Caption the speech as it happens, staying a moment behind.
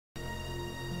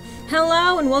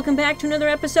Hello and welcome back to another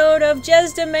episode of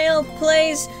Jesdamail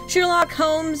Plays Sherlock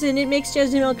Holmes, and it makes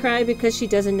Jesdamail cry because she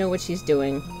doesn't know what she's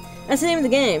doing. That's the name of the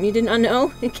game. You did not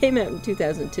know? It came out in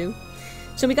 2002.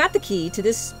 So we got the key to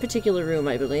this particular room,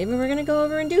 I believe, and we're going to go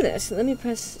over and do this. Let me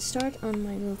press start on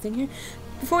my little thing here.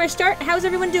 Before I start, how's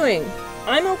everyone doing?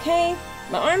 I'm okay.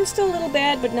 My arm's still a little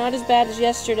bad, but not as bad as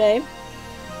yesterday.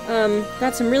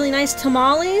 Got some really nice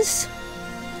tamales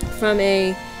from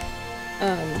a...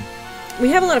 we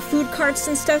have a lot of food carts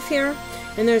and stuff here,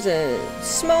 and there's a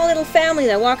small little family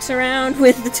that walks around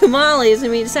with the tamales, and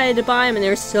we decided to buy them, and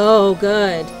they're so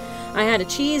good. I had a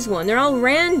cheese one. They're all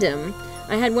random.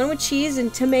 I had one with cheese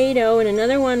and tomato, and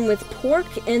another one with pork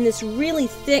and this really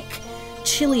thick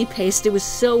chili paste. It was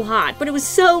so hot, but it was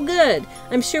so good.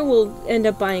 I'm sure we'll end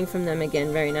up buying from them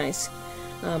again. Very nice.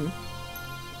 I'm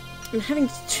having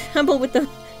trouble with the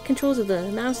controls of the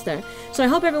mouse there. So I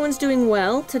hope everyone's doing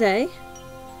well today.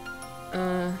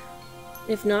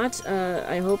 If not,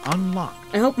 I hope...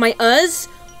 Unlocked. I hope my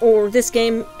or this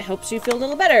game helps you feel a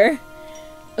little better.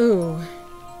 Ooh.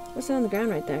 What's that on the ground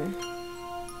right there?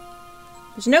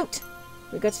 There's a note.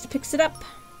 We got to fix it up.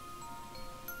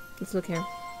 Let's look here.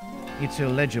 It's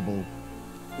illegible.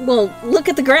 Well, look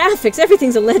at the graphics.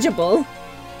 Everything's illegible.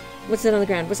 What's that on the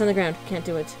ground? What's on the ground? Can't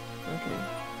do it. Okay.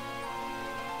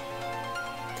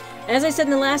 As I said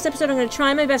in the last episode, I'm going to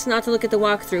try my best not to look at the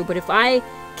walkthrough, but if I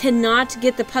cannot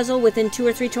get the puzzle within 2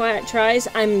 or 3 tries,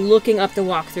 I'm looking up the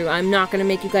walkthrough. I'm not going to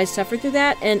make you guys suffer through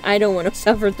that, and I don't want to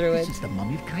suffer through it. This is the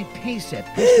mummy of Kai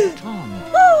Peseth, Bishop Tom.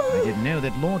 I didn't know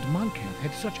that Lord Moncath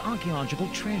had such archaeological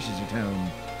treasures at home.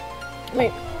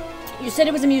 Wait, you said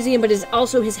it was a museum, but it's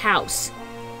also his house.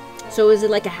 So is it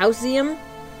like a houseseum?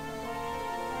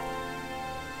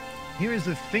 Here is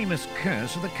the famous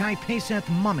curse of the Kai Peseth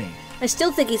mummy. I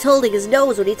still think he's holding his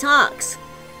nose when he talks.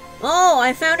 Oh,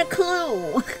 I found a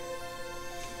clue.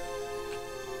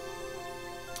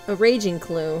 A raging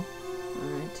clue.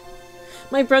 Alright.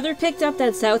 My brother picked up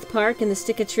that South Park and the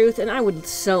Stick of Truth, and I would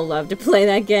so love to play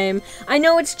that game. I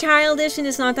know it's childish and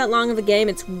it's not that long of a game.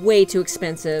 It's way too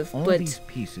expensive. All but these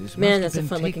pieces man, must that's a have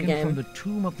been fun-looking taken game. from the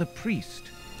tomb of the priest.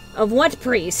 Of what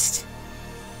priest?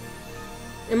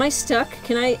 Am I stuck?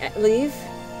 Can I leave?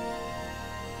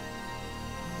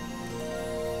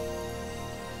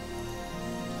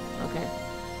 Okay.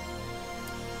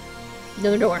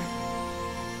 Another door.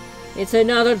 It's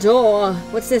another door.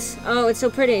 What's this? Oh, it's so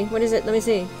pretty. What is it? Let me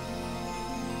see.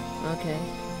 Okay.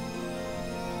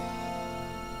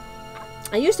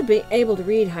 I used to be able to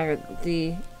read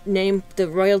the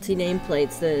royalty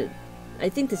nameplates. I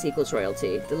think this equals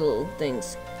royalty. The little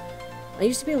things. I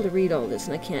used to be able to read all this,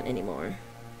 and I can't anymore.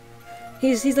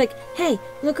 He's like, hey,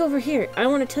 look over here. I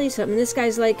want to tell you something. And this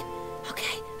guy's like,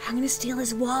 okay, I'm gonna steal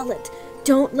his wallet.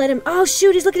 Don't let him... Oh,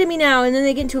 shoot, he's looking at me now. And then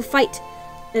they get into a fight.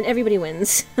 And everybody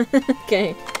wins.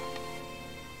 Okay.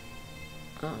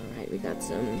 Alright, we got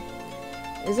some...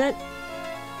 Is that...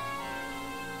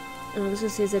 Oh, I was gonna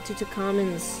say, is that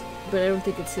Tutankhamun's? But I don't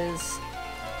think it's his.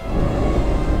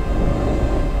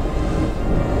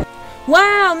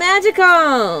 Wow,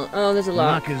 magical! Oh, there's a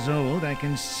lock. Lock is old, I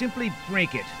can simply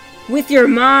break it. With your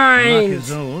mind! Lock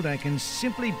is old, I can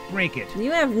simply break it.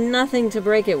 You have nothing to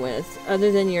break it with,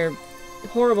 other than your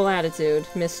horrible attitude,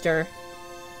 mister.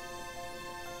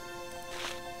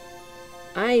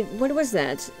 What was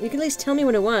that? You can at least tell me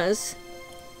what it was.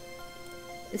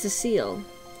 It's a seal.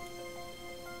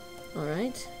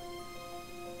 Alright.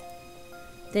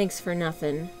 Thanks for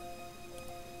nothing.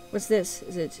 What's this?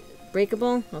 Is it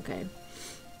breakable? Okay.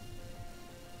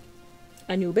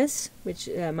 Anubis, which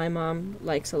my mom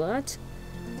likes a lot.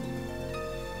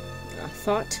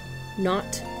 Thought.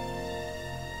 Not.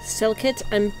 Selkit.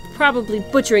 I'm probably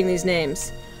butchering these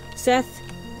names. Seth,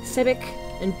 Sebek,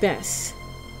 and Bess.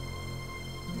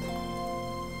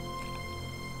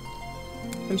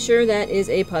 I'm sure that is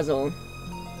a puzzle.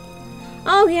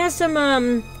 Oh, he has some,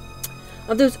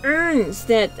 of those urns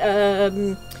that,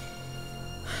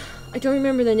 I don't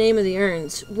remember the name of the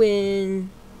urns. When,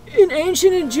 in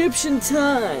ancient Egyptian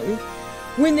time,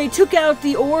 when they took out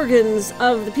the organs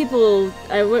of the people,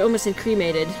 I almost said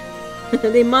cremated,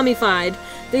 they mummified,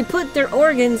 they put their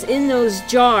organs in those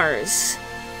jars.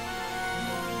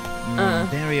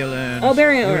 Burial urns. Oh,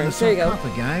 burial urns, there you go. The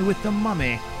guy with the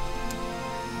mummy.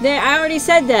 I already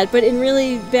said that, but in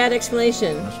really bad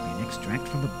explanation. Must be an extract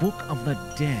from the Book of the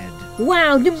Dead.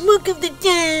 Wow, the Book of the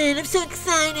Dead! I'm so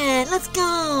excited! Let's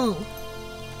go!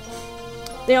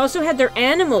 They also had their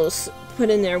animals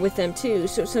put in there with them, too,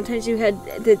 so sometimes you had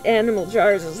the animal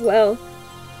jars as well.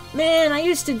 Man, I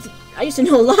used to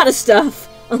know a lot of stuff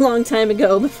a long time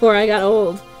ago before I got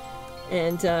old.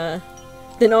 And,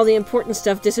 then all the important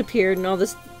stuff disappeared and all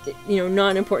this, you know,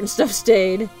 non-important stuff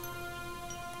stayed.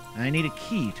 I need a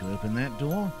key to open that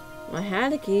door. I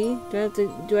had a key.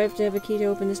 Do I have to have a key to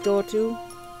open this door too?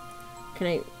 Can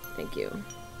I? Thank you.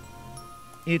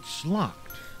 It's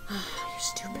locked. You're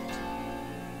stupid.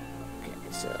 Okay,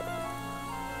 so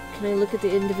can I look at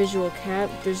the individual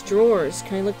There's drawers.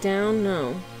 Can I look down?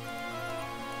 No.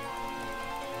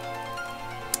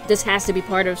 This has to be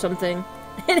part of something.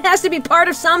 It has to be part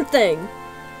of something!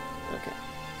 Okay.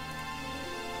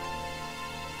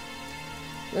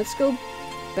 Let's go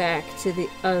back to the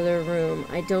other room.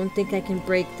 I don't think I can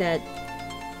break that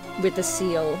with the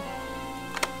seal.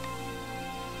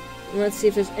 Let's see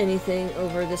if there's anything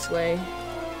over this way.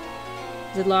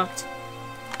 Is it locked?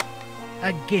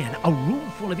 Again, a room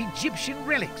full of Egyptian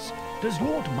relics. Does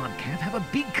Lord Mudcat have a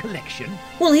big collection?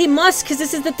 Well, he must, because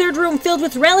this is the third room filled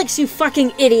with relics, you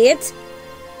fucking idiot!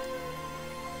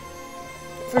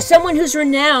 For someone who's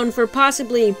renowned for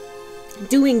possibly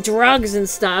doing drugs and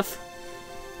stuff.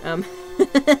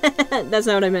 That's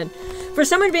not what I meant. For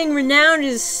someone being renowned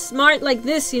as smart like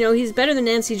this, you know, he's better than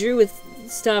Nancy Drew with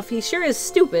stuff. He sure is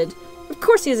stupid. Of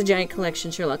course he has a giant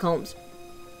collection, Sherlock Holmes.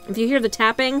 If you hear the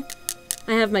tapping,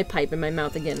 I have my pipe in my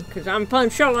mouth again, because I'm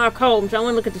playing Sherlock Holmes. I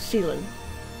want to look at the ceiling.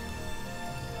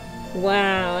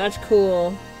 Wow, that's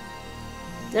cool.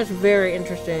 That's very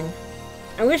interesting.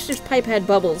 I wish this pipe had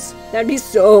bubbles. That'd be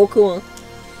so cool.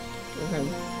 Okay.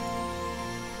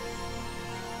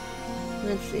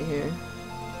 Let's see here.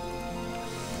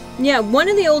 Yeah, one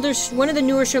of the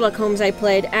newer Sherlock Holmes I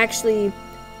played actually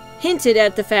hinted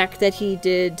at the fact that he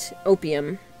did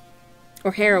opium.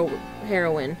 Or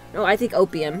heroin. No, I think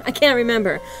opium. I can't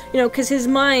remember. You know, because his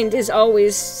mind is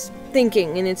always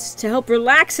thinking, and it's to help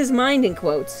relax his mind, in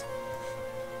quotes.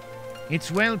 It's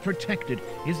well protected.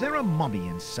 Is there a mummy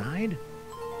inside?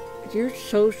 You're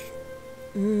so...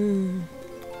 I'm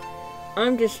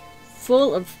just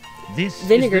full of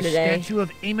vinegar today. This is the statue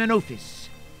of Amenophis.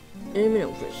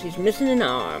 Amenophis. He's missing an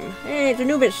arm. Hey, it's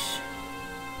Anubis.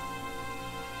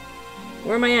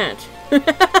 Where am I at?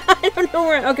 I don't know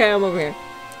where... Okay, I'm over here.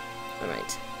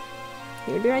 Alright.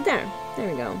 He would be right there. There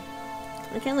we go.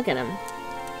 I can't look at him.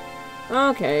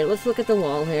 Okay, let's look at the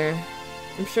wall here.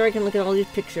 I'm sure I can look at all these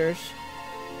pictures.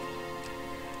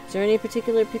 Is there any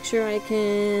particular picture I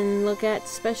can look at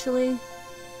specially?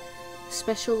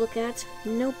 Special look at?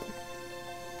 Nope.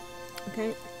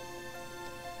 Okay.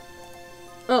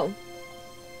 Oh.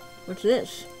 What's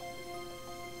this?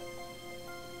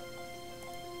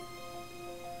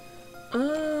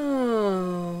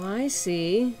 Oh, I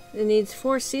see. It needs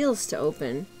 4 seals to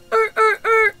open.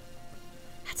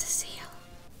 That's a seal.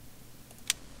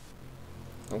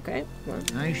 Okay, well.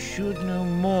 I should know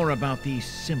more about these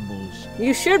symbols.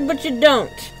 You should, but you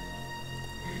don't.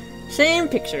 Same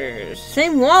pictures.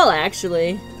 Same wall,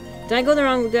 actually. Did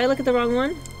I look at the wrong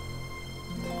one?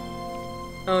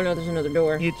 Oh no, there's another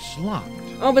door. It's locked.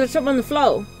 Oh, but there's something on the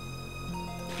floor.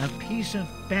 A piece of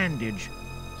bandage.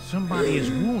 Somebody is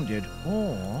wounded,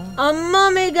 or... A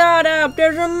mummy got up!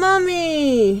 There's a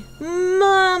mummy!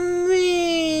 Mummy!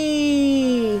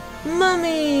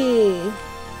 Mummy!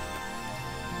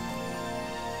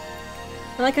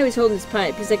 I like how he's holding his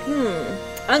pipe. He's like,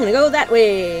 I'm gonna go that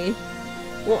way!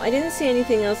 Well, I didn't see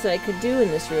anything else that I could do in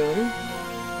this room.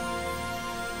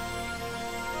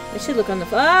 I should look on the...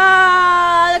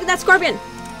 Ah! Look at that scorpion!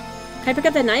 Can I pick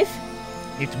up that knife?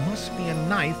 It must be a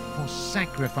knife for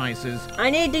sacrifices. I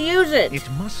need to use it! It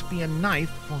must be a knife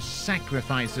for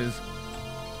sacrifices.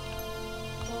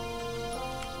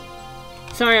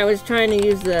 Sorry, I was trying to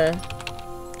use the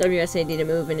WSAD to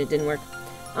move and it didn't work.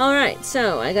 Alright,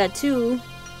 so I got 2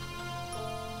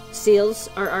 seals.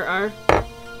 RRR.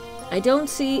 I don't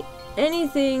see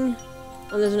anything...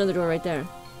 Oh, there's another door right there.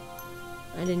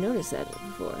 I didn't notice that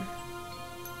before.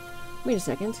 Wait a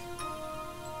second.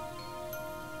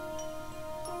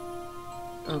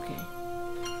 Okay.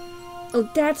 Oh,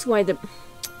 that's why the...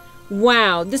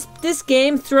 Wow, this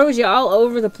game throws you all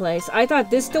over the place. I thought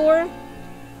this door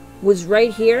was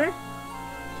right here.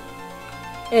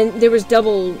 And there was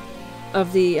double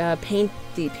of the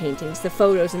paintings, the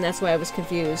photos, and that's why I was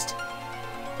confused.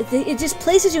 It just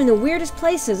places you in the weirdest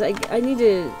places. I need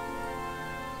to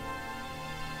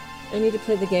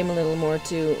play the game a little more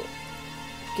to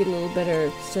get a little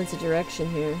better sense of direction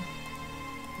here.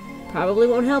 Probably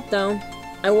won't help though.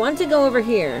 I want to go over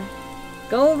here.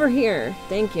 Go over here.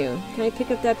 Thank you. Can I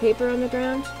pick up that paper on the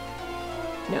ground?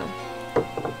 No.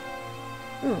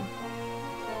 Oh.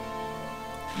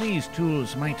 These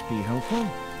tools might be helpful.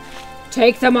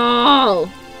 Take them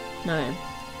all! No.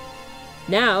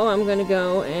 Now I'm gonna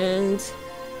go and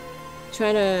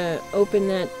try to open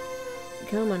that...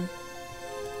 Come on.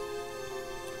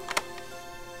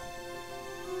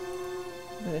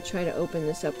 I'm gonna try to open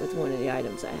this up with one of the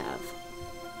items I have.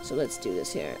 So let's do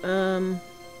this here. I'll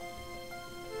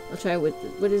try with,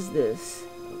 what is this?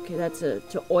 Okay, that's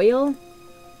to oil?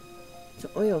 It's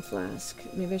an oil flask.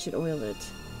 Maybe I should oil it.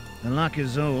 The lock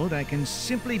is old. I can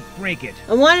simply break it.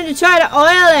 I wanted to try to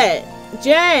oil it!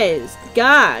 Jeez!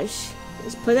 Gosh!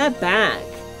 Just put that back.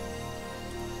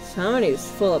 Somebody's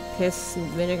full of piss and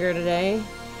vinegar today.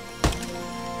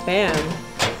 Bam.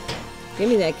 Give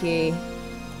me that key.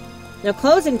 Now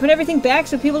close it and put everything back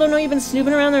so people don't know you've been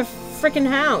snooping around their frickin'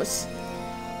 house.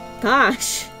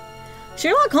 Gosh.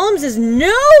 Sherlock Holmes is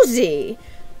nosy!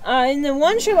 In the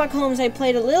one Sherlock Holmes I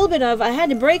played a little bit of, I had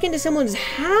to break into someone's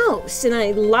house, and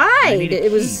I lied. I need a key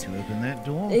it was to open that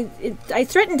door. I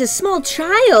threatened a small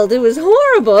child. It was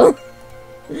horrible.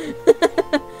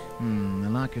 The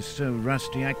lock is so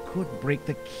rusty I could break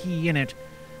the key in it.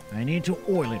 I need to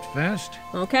oil it first.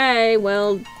 Okay,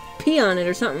 well, pee on it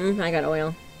or something. I got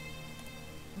oil.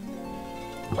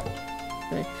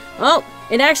 Okay. Oh,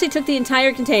 it actually took the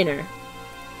entire container.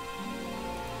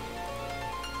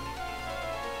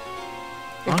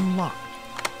 Unlocked.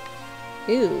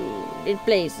 Ooh, this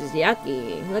place is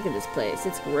yucky. Look at this place.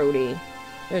 It's grody.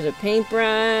 There's a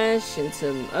paintbrush and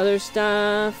some other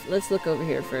stuff. Let's look over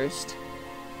here first.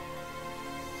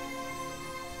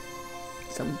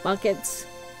 Some buckets.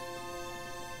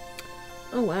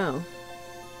 Oh, wow.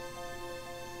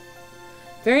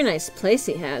 Very nice place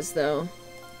he has, though.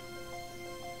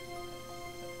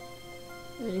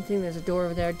 Anything? There's a door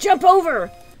over there. Jump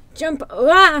over! Jump!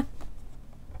 Ah!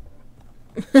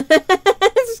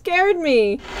 It scared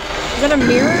me. Is that a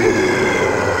mirror?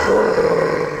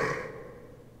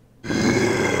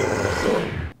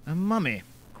 A mummy.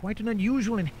 Quite an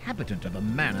unusual inhabitant of a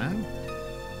manor.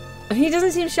 He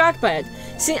doesn't seem shocked by it.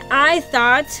 See, I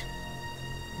thought...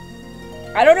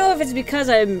 I don't know if it's because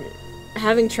I'm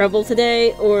having trouble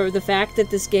today or the fact that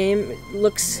this game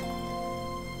looks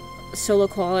so low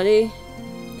quality.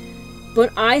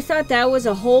 But I thought that was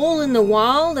a hole in the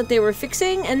wall that they were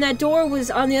fixing, and that door was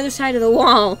on the other side of the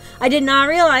wall. I did not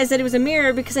realize that it was a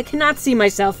mirror because I cannot see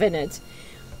myself in it.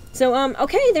 So,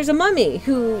 okay, there's a mummy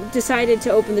who decided to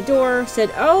open the door,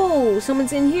 said, oh,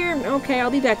 someone's in here? Okay,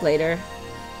 I'll be back later.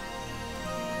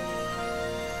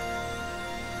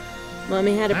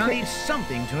 Mummy had a... I'll need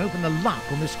something to open the lock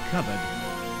on this cupboard.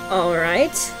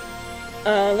 Alright.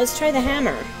 Let's try the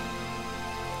hammer.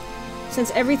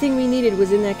 Since everything we needed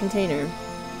was in that container.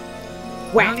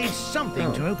 Whack! I'll need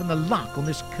something to open the lock on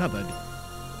this cupboard.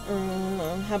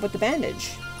 How about the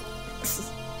bandage?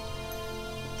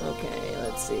 Okay,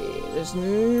 let's see. There's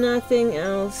nothing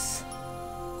else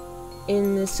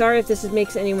in this. Sorry if this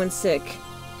makes anyone sick.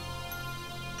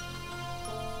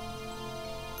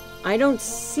 I don't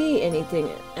see anything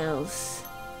else.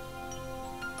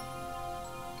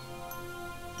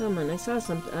 Come on, I saw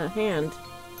some hand.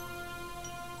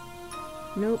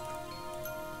 Nope.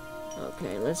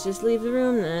 Okay, let's just leave the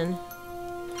room then.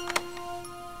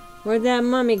 Where'd that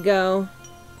mummy go?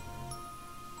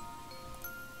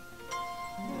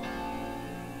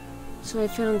 So I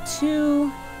found two.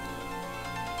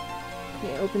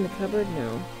 Can I open the cupboard?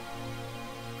 No.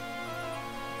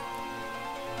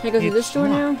 Can I go through this door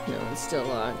now? No, it's still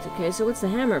locked. Okay, so what's the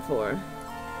hammer for?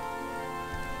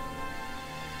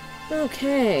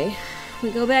 Okay.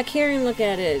 We go back here and look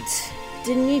at it.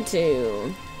 Didn't need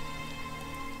to.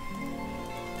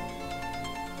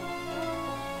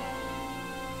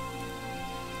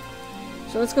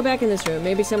 So let's go back in this room.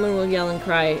 Maybe someone will yell and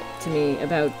cry to me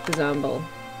about the zombie.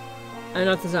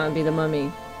 Not the zombie, the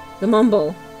mummy. The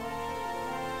mumble.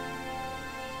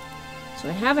 So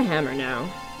I have a hammer now.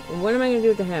 What am I going to do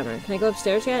with the hammer? Can I go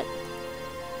upstairs yet?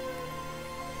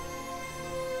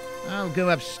 I'll go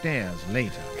upstairs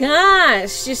later.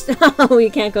 Gosh! Just... Oh, you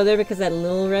can't go there because that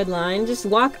little red line. Just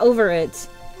walk over it.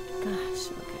 Gosh,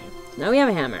 okay. Now we have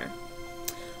a hammer.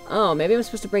 Oh, maybe I'm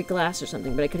supposed to break glass or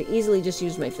something, but I could have easily just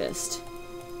used my fist.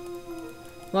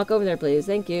 Walk over there, please.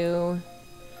 Thank you.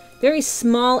 Very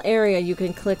small area you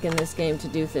can click in this game to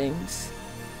do things.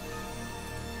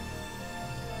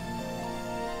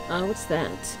 Oh, what's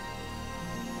that?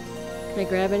 Can I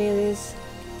grab any of these?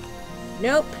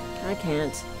 Nope, I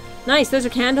can't. Nice, those are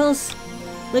candles.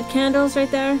 Lit candles right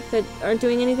there that aren't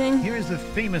doing anything. Here is the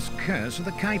famous curse of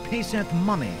the Kai-Peseth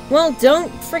mummy. Well,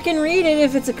 don't frickin' read it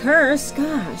if it's a curse.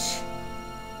 Gosh.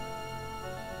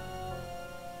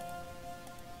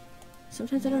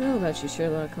 Sometimes I don't know about you,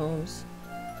 Sherlock Holmes.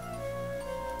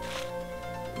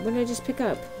 What did I just pick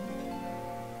up?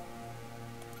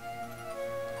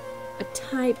 A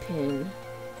tie pin.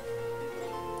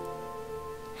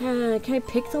 Can I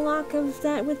pick the lock of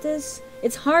that with this?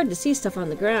 It's hard to see stuff on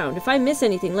the ground. If I miss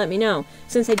anything, let me know,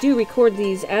 since I do record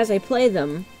these as I play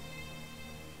them.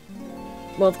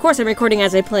 Well, of course I'm recording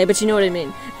as I play, but you know what I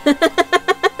mean.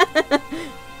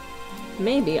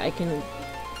 Maybe I can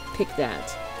pick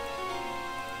that.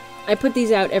 I put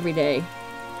these out every day.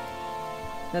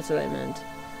 That's what I meant.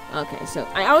 Okay, so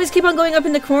I always keep on going up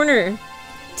in the corner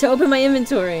to open my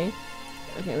inventory.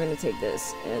 Okay, we're gonna take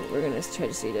this, and we're gonna try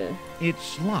to see the...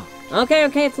 It's locked.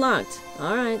 Okay, it's locked.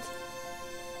 Alright.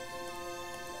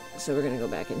 So we're gonna go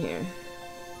back in here.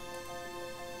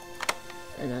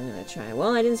 And I'm gonna try.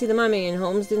 Well, I didn't see the mummy, and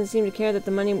Holmes didn't seem to care that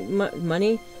the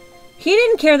money... He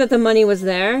didn't care that the money was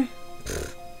there.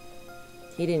 Pfft.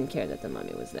 He didn't care that the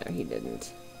mummy was there. He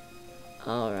didn't.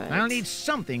 Alright. I'll need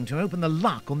something to open the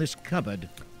lock on this cupboard.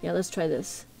 Yeah, let's try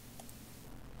this.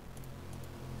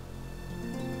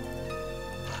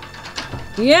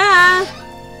 Yeah!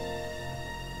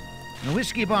 A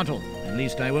whiskey bottle. At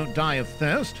least I won't die of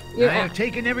thirst. I have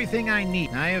taken everything I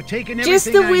need. I have taken everything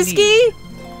Just the whiskey?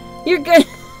 You're good.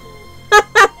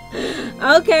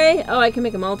 Okay. Oh, I can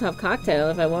make a Molotov cocktail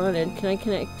if I wanted. Can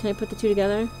I put the two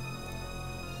together?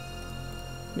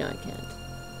 No, I can't.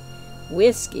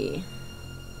 Whiskey.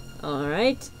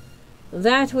 Alright.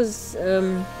 That was,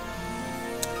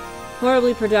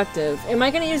 horribly productive. Am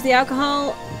I gonna use the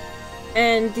alcohol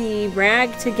and the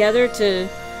rag together to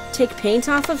take paint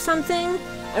off of something?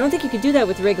 I don't think you could do that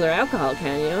with regular alcohol,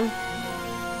 can you?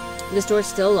 This door's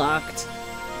still locked.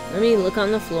 Let me look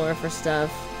on the floor for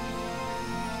stuff.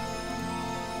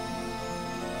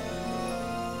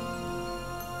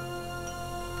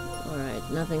 Alright,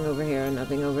 nothing over here,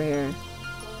 nothing over here.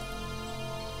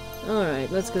 Alright,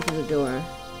 let's go through the door.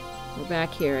 We're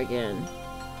back here again.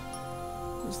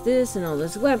 There's this, and all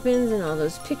those weapons, and all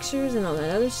those pictures, and all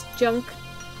that other junk.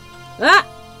 Ah!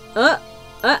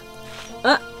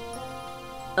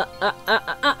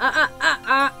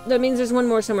 That means there's one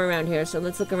more somewhere around here, so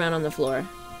let's look around on the floor.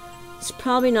 It's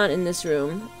probably not in this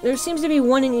room. There seems to be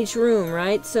one in each room,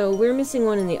 right? So we're missing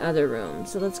one in the other room,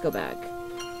 so let's go back.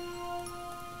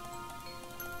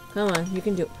 Come on, you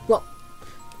can do it. Whoa!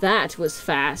 That was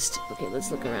fast. Okay,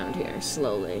 let's look around here,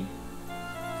 slowly.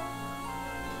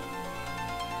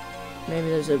 Maybe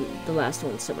there's the last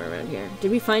one somewhere around here.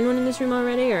 Did we find one in this room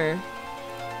already, or...?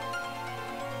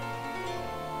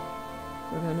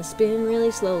 We're gonna spin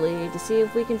really slowly to see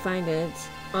if we can find it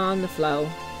on the flow.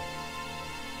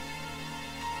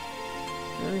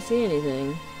 I don't see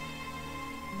anything.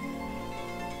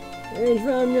 It's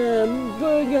from the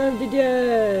Book of the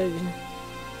Dead.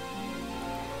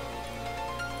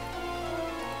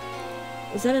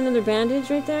 Is that another bandage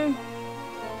right there?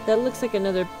 That looks like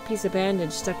another piece of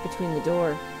bandage stuck between the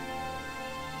door.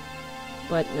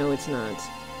 But no, it's not.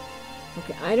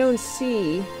 Okay, I don't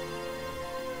see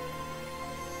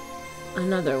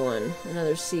another one.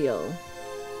 Another seal.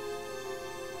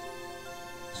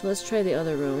 So let's try the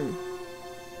other room.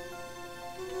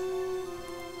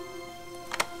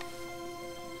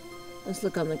 Let's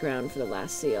look on the ground for the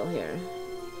last seal here.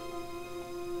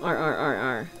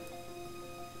 R.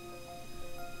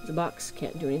 The box.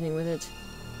 Can't do anything with it.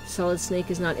 Solid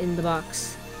Snake is not in the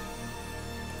box.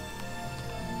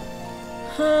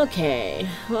 Okay.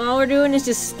 Well, all we're doing is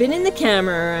just spinning the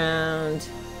camera around.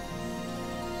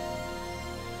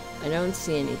 I don't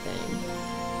see anything.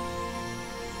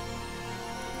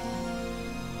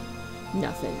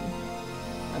 Nothing.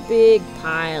 A big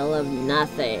pile of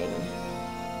nothing.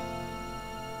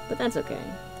 But that's okay.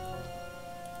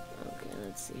 Okay,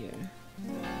 let's see here.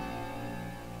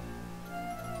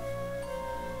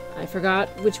 I forgot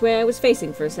which way I was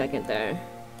facing for a second there.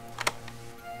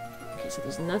 Okay, so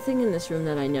there's nothing in this room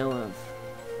that I know of.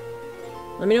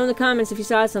 Let me know in the comments if you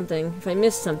saw something. If I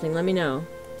missed something, let me know.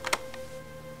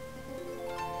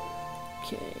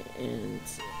 Okay, and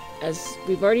as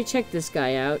we've already checked this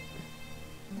guy out.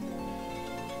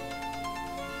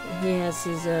 He has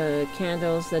his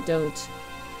candles that don't...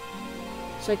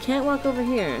 So I can't walk over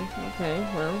here. Okay,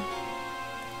 well...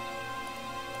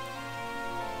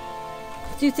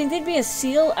 Do you think there'd be a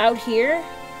seal out here?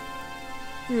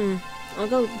 I'll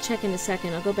go check in a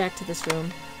second. I'll go back to this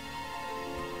room.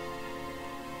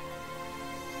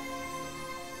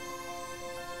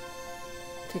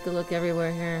 Take a look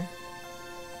everywhere here.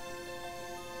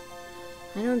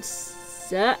 I don't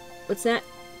what's that?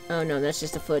 Oh no, that's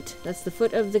just a foot. That's the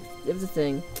foot of the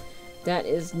thing. That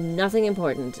is nothing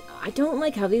important. I don't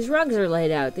like how these rugs are laid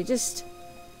out. They just...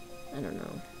 I don't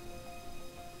know.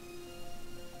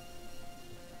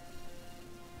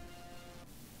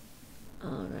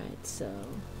 Alright, so...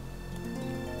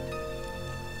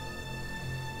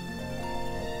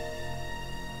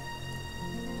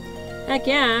 Heck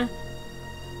yeah!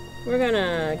 we're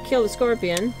gonna kill the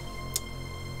scorpion.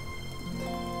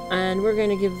 And we're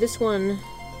gonna give this one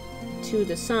to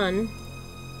the sun.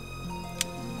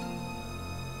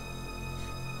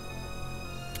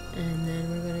 And then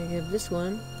we're gonna give this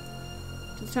one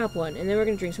to the top one. And then we're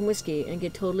gonna drink some whiskey and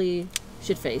get totally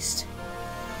shit-faced.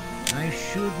 I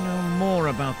should know more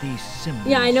about these symbols.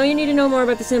 Yeah, I know you need to know more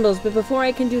about the symbols, but before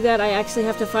I can do that, I actually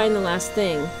have to find the last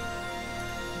thing.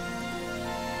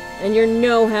 And you're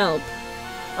no help.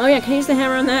 Oh yeah, can I use the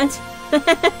hammer on that?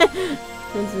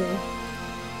 Let's see.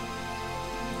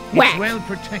 Whack! It's well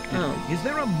protected. Oh. Is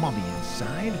there a mummy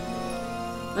inside?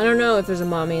 I don't know if there's a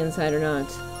mommy inside or not.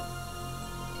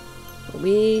 But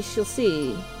we shall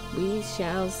see. We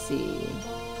shall see.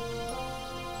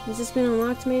 Has this been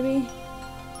unlocked, maybe?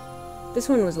 This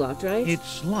one was locked, right?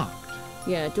 It's locked.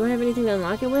 Yeah, do I have anything to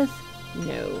unlock it with?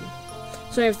 No.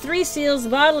 So I have 3 seals, a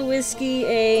bottle of whiskey,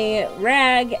 a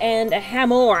rag, and a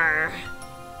hammer.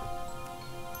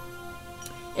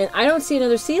 And I don't see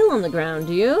another seal on the ground,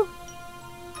 do you?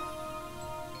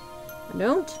 I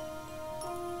don't?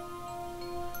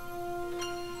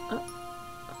 Oh.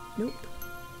 Nope.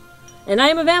 And I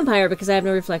am a vampire because I have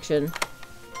no reflection.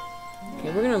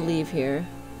 Okay, we're gonna leave here.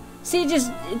 See, it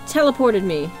teleported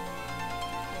me.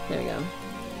 There we go.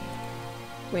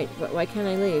 Wait, why can't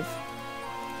I leave?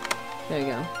 There you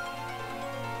go.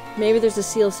 Maybe there's a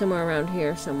seal somewhere around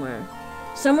here, somewhere.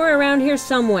 Somewhere around here,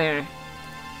 somewhere.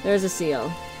 There's a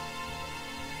seal.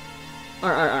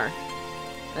 R.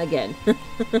 Again.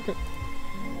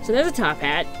 So there's a top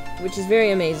hat, which is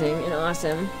very amazing and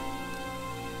awesome.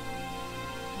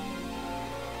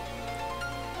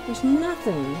 There's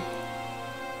nothing.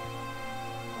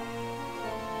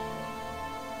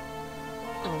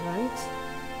 Alright.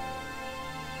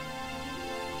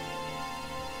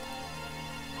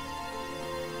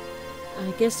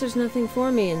 I guess there's nothing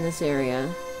for me in this area.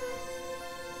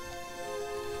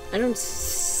 I don't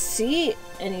see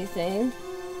anything.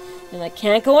 And I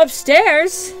can't go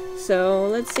upstairs. So,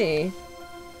 let's see.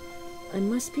 I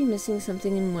must be missing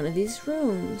something in one of these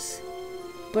rooms.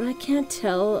 But I can't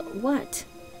tell what.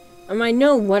 I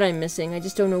know what I'm missing, I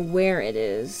just don't know where it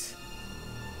is.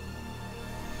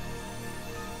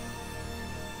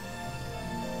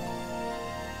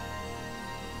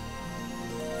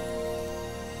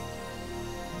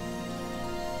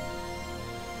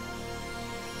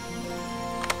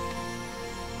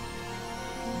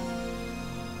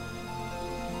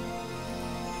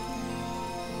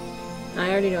 I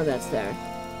already know that's there.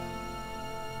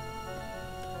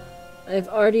 I've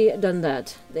already done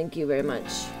that. Thank you very much.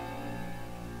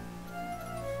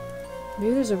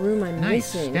 Maybe there's a room I'm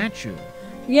missing. Nice statue.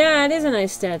 Yeah, it is a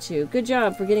nice statue. Good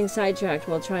job for getting sidetracked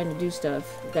while trying to do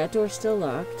stuff. That door's still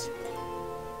locked.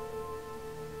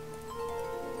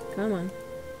 Come on.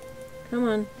 Come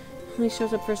on. Only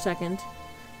shows up for a second.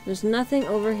 There's nothing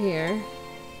over here.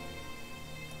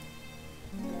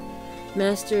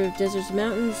 Master of Deserts and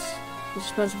Mountains is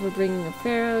responsible for bringing a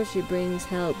pharaoh. She brings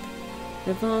help.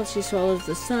 In the fall, she swallows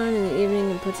the sun in the evening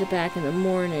and puts it back in the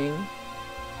morning.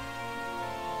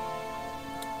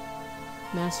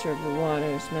 Master of the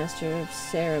Waters, Master of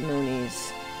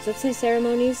Ceremonies. Does that say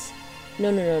ceremonies?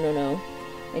 No.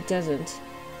 It doesn't.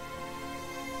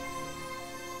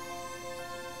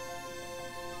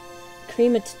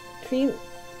 Cream...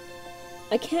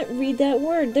 I can't read that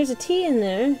word. There's a T in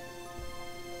there.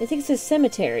 I think it says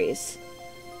cemeteries.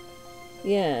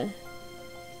 Yeah.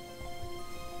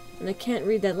 And I can't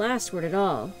read that last word at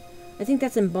all. I think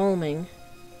that's embalming.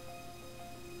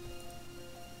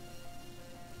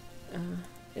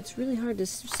 It's really hard to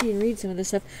see and read some of this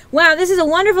stuff. Wow, this is a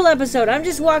wonderful episode. I'm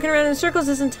just walking around in circles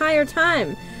this entire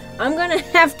time. I'm gonna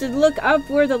have to look up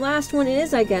where the last one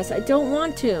is, I guess. I don't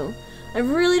want to. I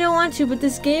really don't want to, but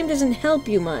this game doesn't help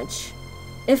you much.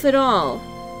 If at all.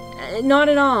 Not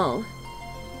at all.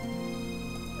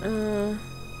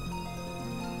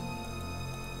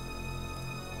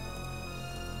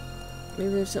 Maybe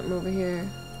there's something over here.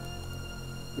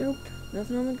 Nope,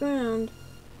 nothing on the ground.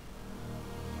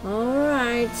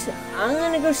 Alright, I'm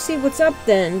gonna go see what's up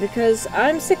then, because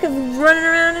I'm sick of running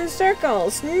around in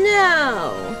circles.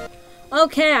 No!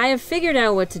 Okay, I have figured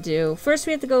out what to do. First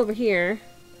we have to go over here.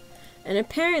 And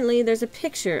apparently there's a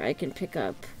picture I can pick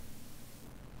up.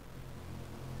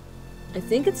 I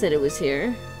think it said it was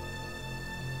here.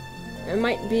 It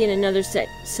might be in another set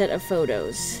of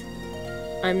photos.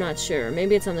 I'm not sure.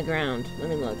 Maybe it's on the ground. Let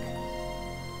me look.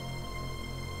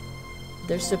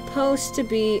 There's supposed to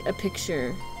be a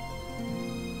picture.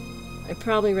 I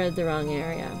probably read the wrong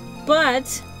area.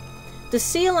 But the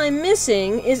seal I'm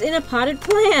missing is in a potted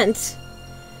plant.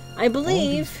 I believe... All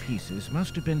these pieces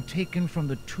must have been taken from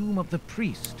the tomb of the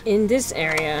priest. In this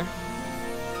area.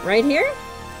 Right here?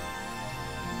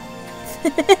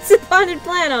 It's a potted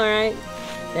plant, alright.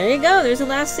 There you go, there's the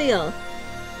last seal.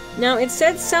 Now, it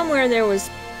said somewhere there was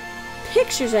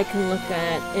pictures I can look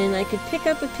at, and I could pick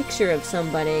up a picture of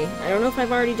somebody. I don't know if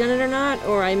I've already done it or not,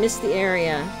 or I missed the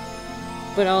area.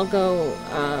 But I'll go,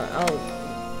 I'll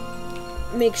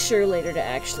make sure later to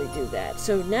actually do that.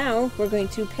 So now, we're going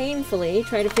to painfully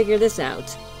try to figure this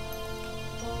out.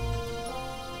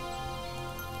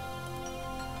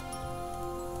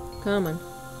 Come on.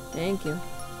 Thank you.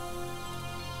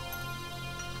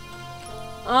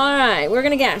 Alright, we're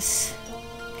gonna guess.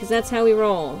 Because that's how we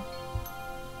roll.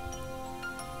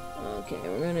 Okay,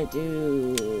 we're gonna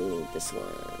do this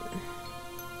one.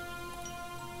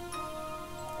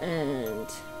 And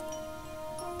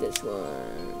this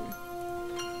one.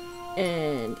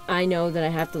 And I know that I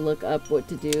have to look up what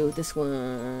to do. This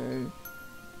one.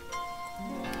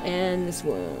 And this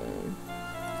one.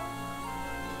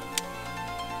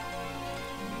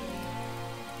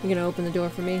 You gonna open the door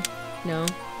for me? No?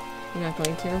 You're not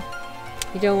going to?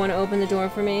 You don't want to open the door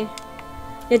for me?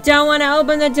 You don't want to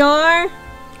open the door?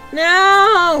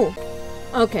 No!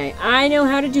 Okay, I know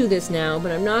how to do this now,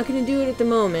 but I'm not going to do it at the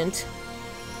moment.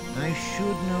 I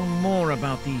should know more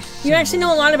about these symbols. You actually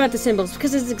know a lot about the symbols,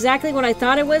 because it's exactly what I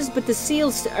thought it was, but the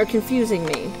seals are confusing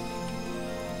me.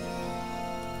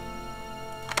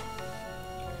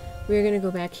 We're going to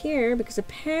go back here, because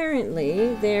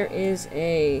apparently there is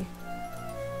a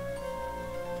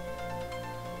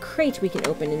crate we can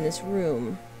open in this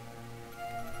room.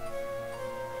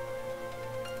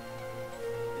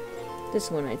 This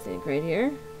one, I think, right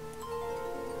here.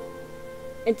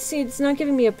 See, it's not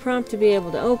giving me a prompt to be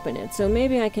able to open it, so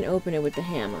maybe I can open it with the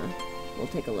hammer. We'll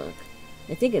take a look.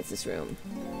 I think it's this room.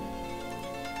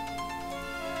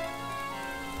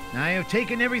 I have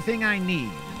taken everything I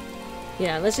need.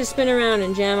 Yeah, let's just spin around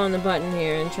and jam on the button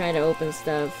here and try to open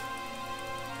stuff.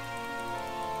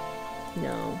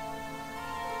 No.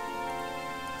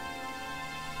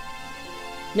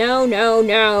 No, no,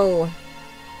 no!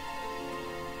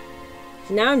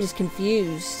 Now I'm just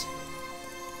confused.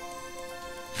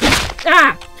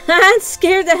 Ah! That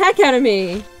scared the heck out of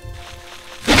me!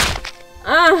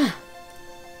 Ah!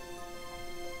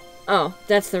 Oh,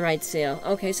 that's the right seal.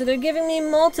 Okay, so they're giving me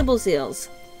multiple seals.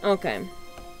 Okay.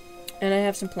 And I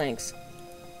have some planks.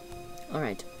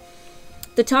 Alright.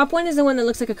 The top one is the one that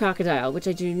looks like a crocodile, which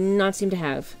I do not seem to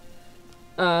have.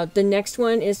 The next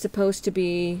one is supposed to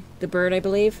be the bird, I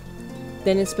believe.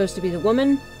 Then it's supposed to be the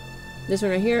woman. This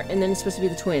one right here. And then it's supposed to be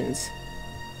the twins.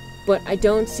 But I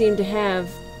don't seem to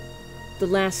have the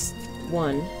last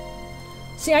one.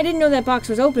 See, I didn't know that box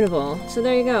was openable. So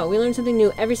there you go. We learn something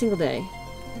new every single day.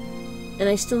 And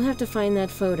I still have to find that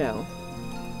photo.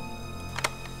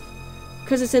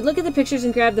 Because it said, look at the pictures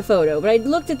and grab the photo. But I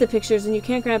looked at the pictures and you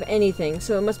can't grab anything.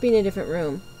 So it must be in a different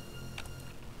room.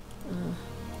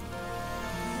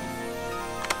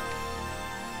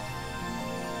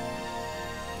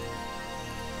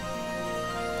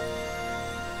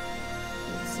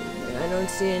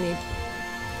 See any.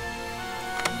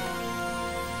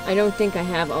 I don't think I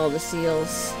have all the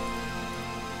seals.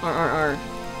 RRR.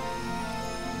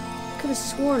 I could have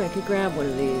sworn I could grab one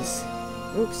of these.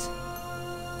 Oops.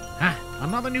 Ha!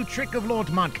 Another new trick of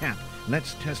Lord Madcap.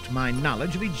 Let's test my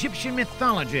knowledge of Egyptian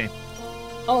mythology.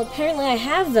 Oh, apparently I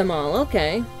have them all.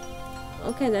 Okay.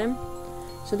 Okay then.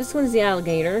 So this one's the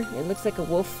alligator. It looks like a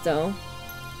wolf though.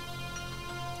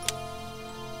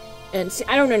 And see,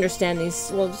 I don't understand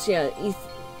these. Well, yeah,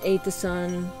 ate the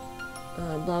sun,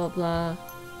 blah, blah, blah.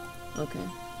 Okay.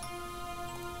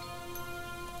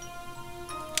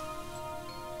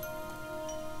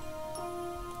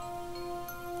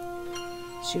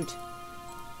 Shoot.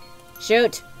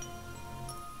 Shoot!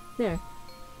 There.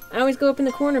 I always go up in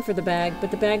the corner for the bag,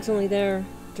 but the bag's only there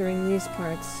during these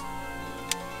parts.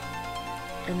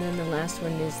 And then the last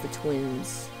one is the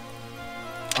twins.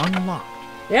 Unlocked.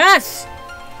 Yes!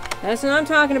 That's what I'm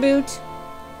talking about.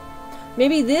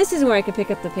 Maybe this is where I could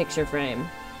pick up the picture frame.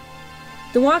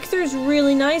 The walkthrough is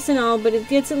really nice and all, but it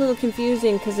gets a little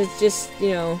confusing because it's just,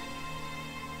 you know...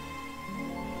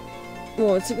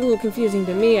 Well, it's a little confusing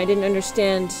to me. I didn't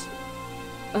understand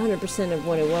 100% of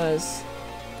what it was.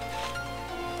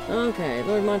 Okay,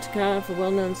 Lord Montecalf, a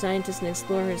well-known scientist and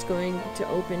explorer, is going to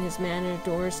open his manor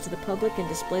doors to the public and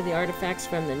display the artifacts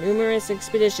from the numerous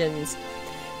expeditions.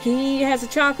 He has a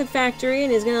chocolate factory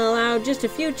and is going to allow just a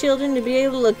few children to be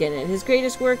able to look in it. His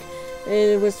greatest work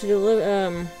was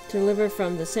to deliver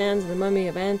from the sands of the mummy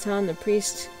of Anton, the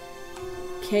priest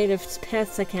decade of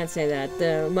pets, I can't say that.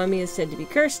 The mummy is said to be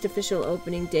cursed. Official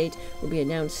opening date will be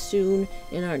announced soon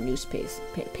in our newspapers.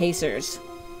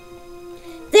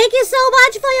 Thank you so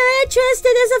much for your interest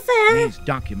in this affair. These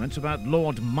documents about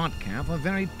Lord Montcalf are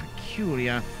very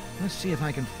peculiar. Let's see if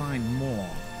I can find more.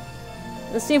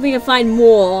 Let's see if we can find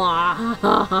more.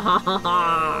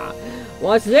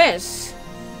 What's this?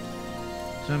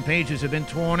 Some pages have been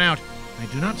torn out. I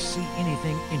do not see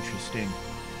anything interesting.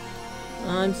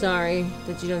 I'm sorry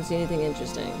that you don't see anything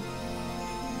interesting.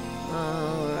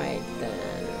 Alright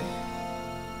then.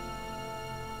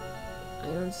 I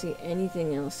don't see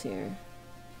anything else here.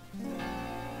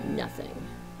 Nothing.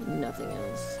 Nothing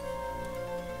else.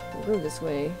 I'll go this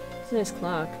way. It's a nice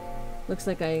clock. Looks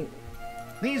like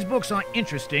These books are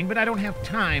interesting, but I don't have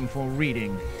time for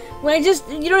reading. Well, you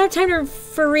don't have time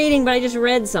for reading, but I just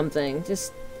read something.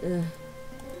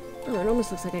 Oh, it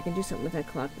almost looks like I can do something with that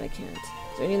clock, but I can't.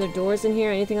 Is there any other doors in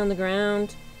here? Anything on the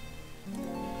ground?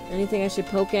 Anything I should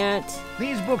poke at?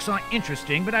 These books are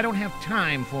interesting, but I don't have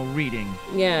time for reading.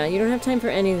 Yeah, you don't have time for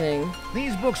anything.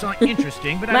 These books are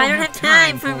interesting, but I don't have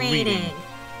time for reading.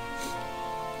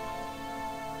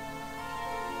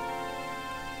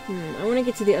 I want to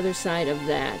get to the other side of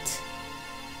that.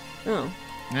 Oh.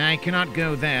 I cannot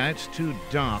go there. It's too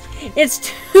dark. It's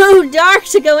too dark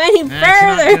to go any further!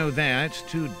 I cannot go there. It's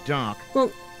too dark.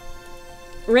 Well,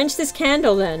 wrench this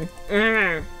candle then.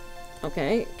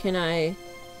 Okay, can I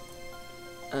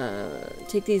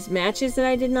take these matches that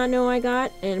I did not know I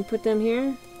got and put them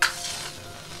here?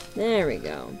 There we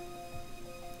go.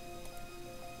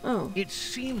 Oh. It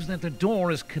seems that the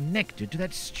door is connected to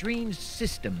that strange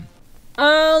system.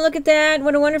 Oh, look at that.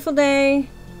 What a wonderful day.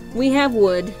 We have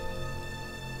wood.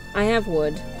 I have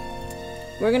wood.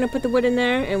 We're going to put the wood in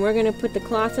there, and we're going to put the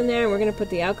cloth in there, and we're going to put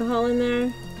the alcohol in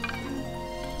there.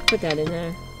 Put that in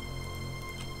there.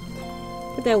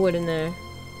 Put that wood in there.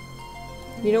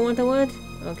 You don't want the wood?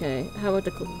 Okay. How about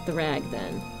the rag,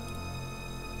 then?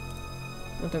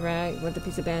 Want the rag? Want the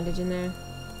piece of bandage in there?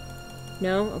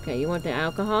 No? Okay, you want the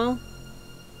alcohol?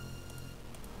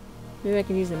 Maybe I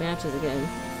can use the matches again.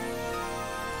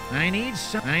 I need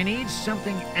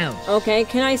something else. Okay,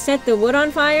 can I set the wood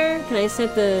on fire? Can I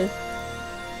set the...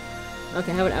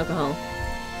 Okay, how about alcohol?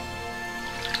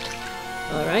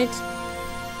 Alright.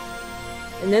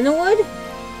 And then the wood?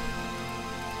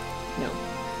 No.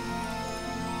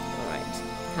 Alright.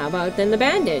 How about then the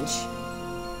bandage?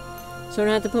 So I don't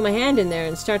have to put my hand in there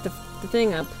and start the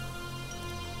thing up.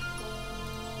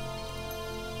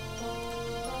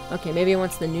 Okay, maybe it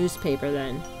wants the newspaper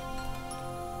then.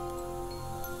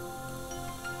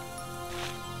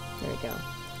 There we go.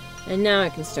 And now I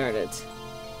can start it.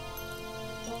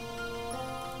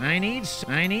 I need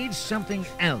something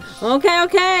else. Okay,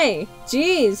 okay.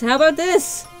 Jeez, how about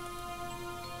this?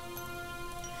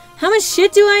 How much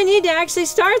shit do I need to actually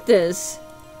start this?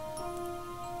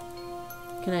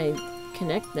 Can I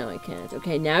connect? No, I can't.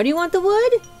 Okay, now do you want the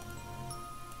wood?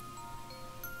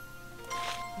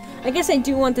 I guess I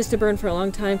do want this to burn for a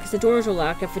long time because the doors will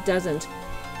lock if it doesn't.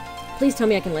 Please tell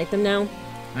me I can light them now.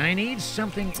 I need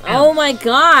something else. Oh my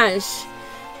gosh!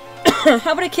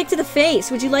 How about a kick to the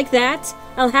face? Would you like that?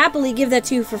 I'll happily give that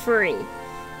to you for free.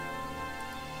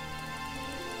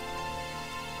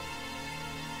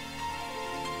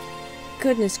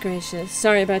 Goodness gracious.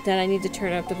 Sorry about that. I need to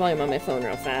turn up the volume on my phone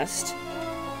real fast.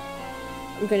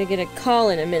 I'm gonna get a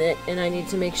call in a minute, and I need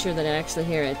to make sure that I actually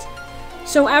hear it.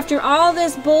 So after all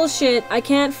this bullshit, I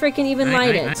can't freaking even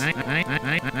light it.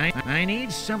 I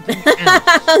need something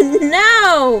else.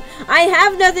 No! I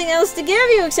have nothing else to give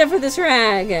you except for this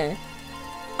rag.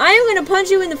 I am gonna punch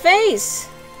you in the face.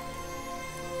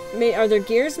 Are there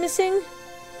gears missing?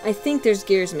 I think there's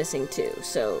gears missing too.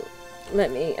 So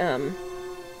let me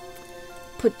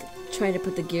try to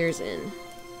put the gears in.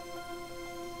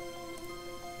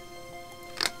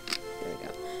 There we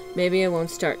go. Maybe it won't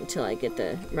start until I get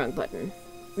the wrong button.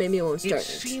 Maybe it won't start. It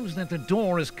seems that the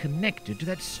door is connected to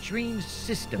that strange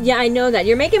system. Yeah, I know that.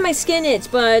 You're making my skin itch,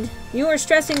 bud. You are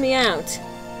stressing me out.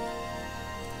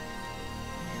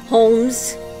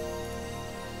 Holmes.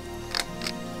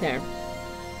 There.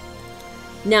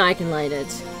 Now I can light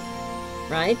it.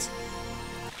 Right?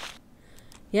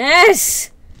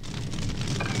 Yes!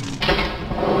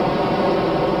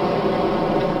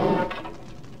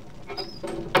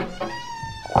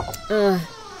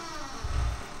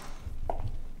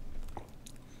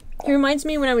 He reminds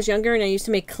me when I was younger and I used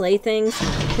to make clay things.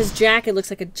 His jacket looks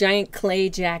like a giant clay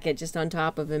jacket just on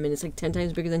top of him, and it's like 10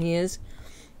 times bigger than he is.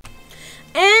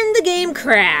 And the game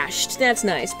crashed. That's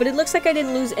nice. But it looks like I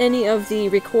didn't lose any of the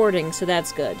recording, so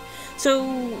that's good. So,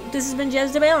 this has been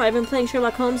Jez DeMail. I've been playing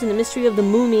Sherlock Holmes and the Mystery of the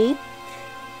Mummy.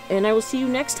 And I will see you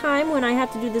next time when I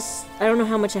have to do this. I don't know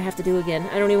how much I have to do again.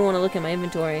 I don't even want to look at my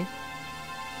inventory.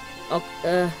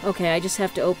 Oh, okay, I just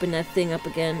have to open that thing up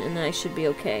again, and I should be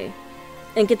okay.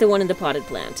 And get the one in the potted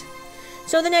plant.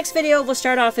 So the next video, we'll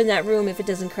start off in that room if it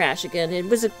doesn't crash again. It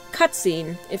was a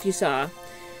cutscene, if you saw.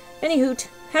 Anyhoot,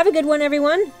 have a good one,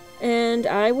 everyone. And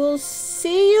I will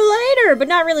see you later, but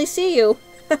not really see you.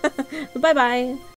 Bye-bye.